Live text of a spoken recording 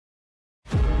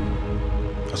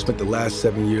I spent the last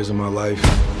 7 years of my life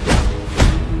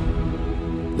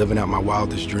living out my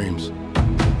wildest dreams.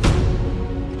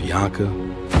 Bianca,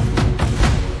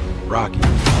 Rocky,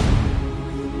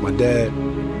 my dad.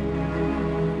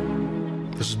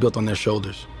 This was built on their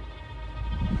shoulders.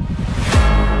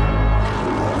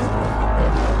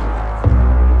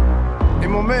 Hey,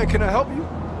 my man, can I help you?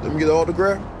 Let me get an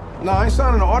autograph. Nah, I ain't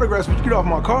signing no autographs, but you get off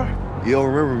my car. You don't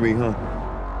remember me, huh?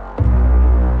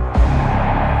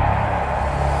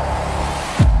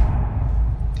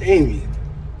 Damian.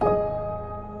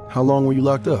 How long were you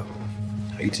locked up?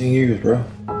 18 years, bro.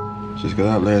 Just got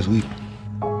out last week.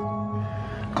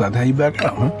 Glad to have you back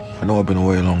out, huh? I know I've been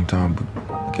away a long time, but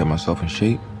I kept myself in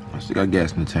shape. I still got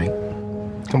gas in the tank.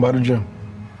 Come by the gym.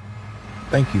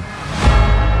 Thank you.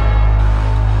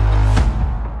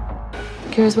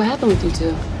 Curious what happened with you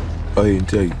two? Oh, he didn't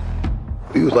tell you.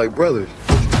 We was like brothers.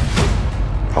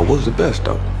 I was the best,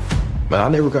 though. But I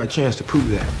never got a chance to prove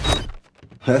that.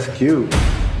 That's cute.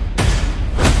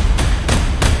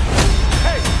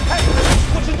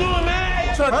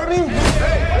 Hurt me?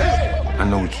 I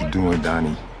know what you're doing,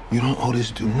 Donnie. You don't owe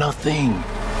this to nothing.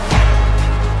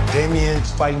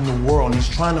 Damian's fighting the world and he's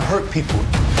trying to hurt people.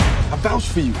 I vouch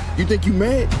for you. You think you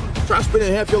mad? Try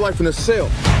spending half your life in a cell.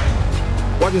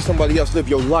 Watching somebody else live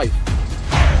your life.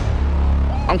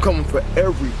 I'm coming for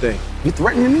everything. You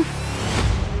threatening me?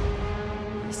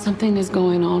 Something is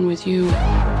going on with you.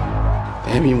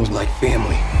 Damian was like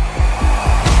family.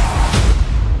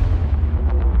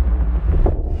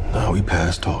 Now we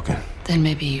past talking. Then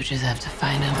maybe you just have to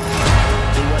find him.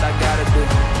 Do what I gotta do.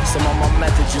 Some of my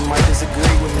methods you might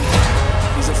disagree with me.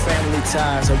 These are family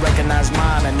ties. I recognize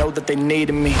mine. I know that they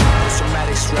needed me.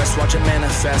 Traumatic stress, watch it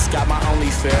manifest. Got my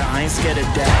only fear. I ain't scared of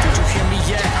that. Did you hear me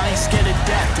yet? I ain't scared of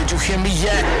that. Did you hear me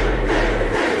yet?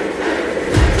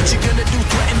 What you gonna do?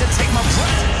 Threaten to take my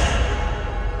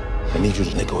breath? I need you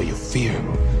to let go of your fear.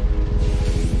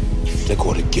 Let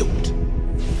go of the guilt.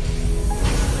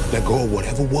 Let go of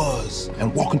whatever was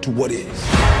and walk into what is.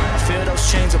 I feel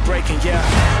those chains are breaking, yeah.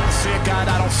 I fear God,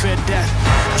 I don't fear death.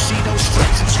 I see those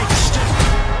stripes and take a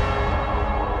step.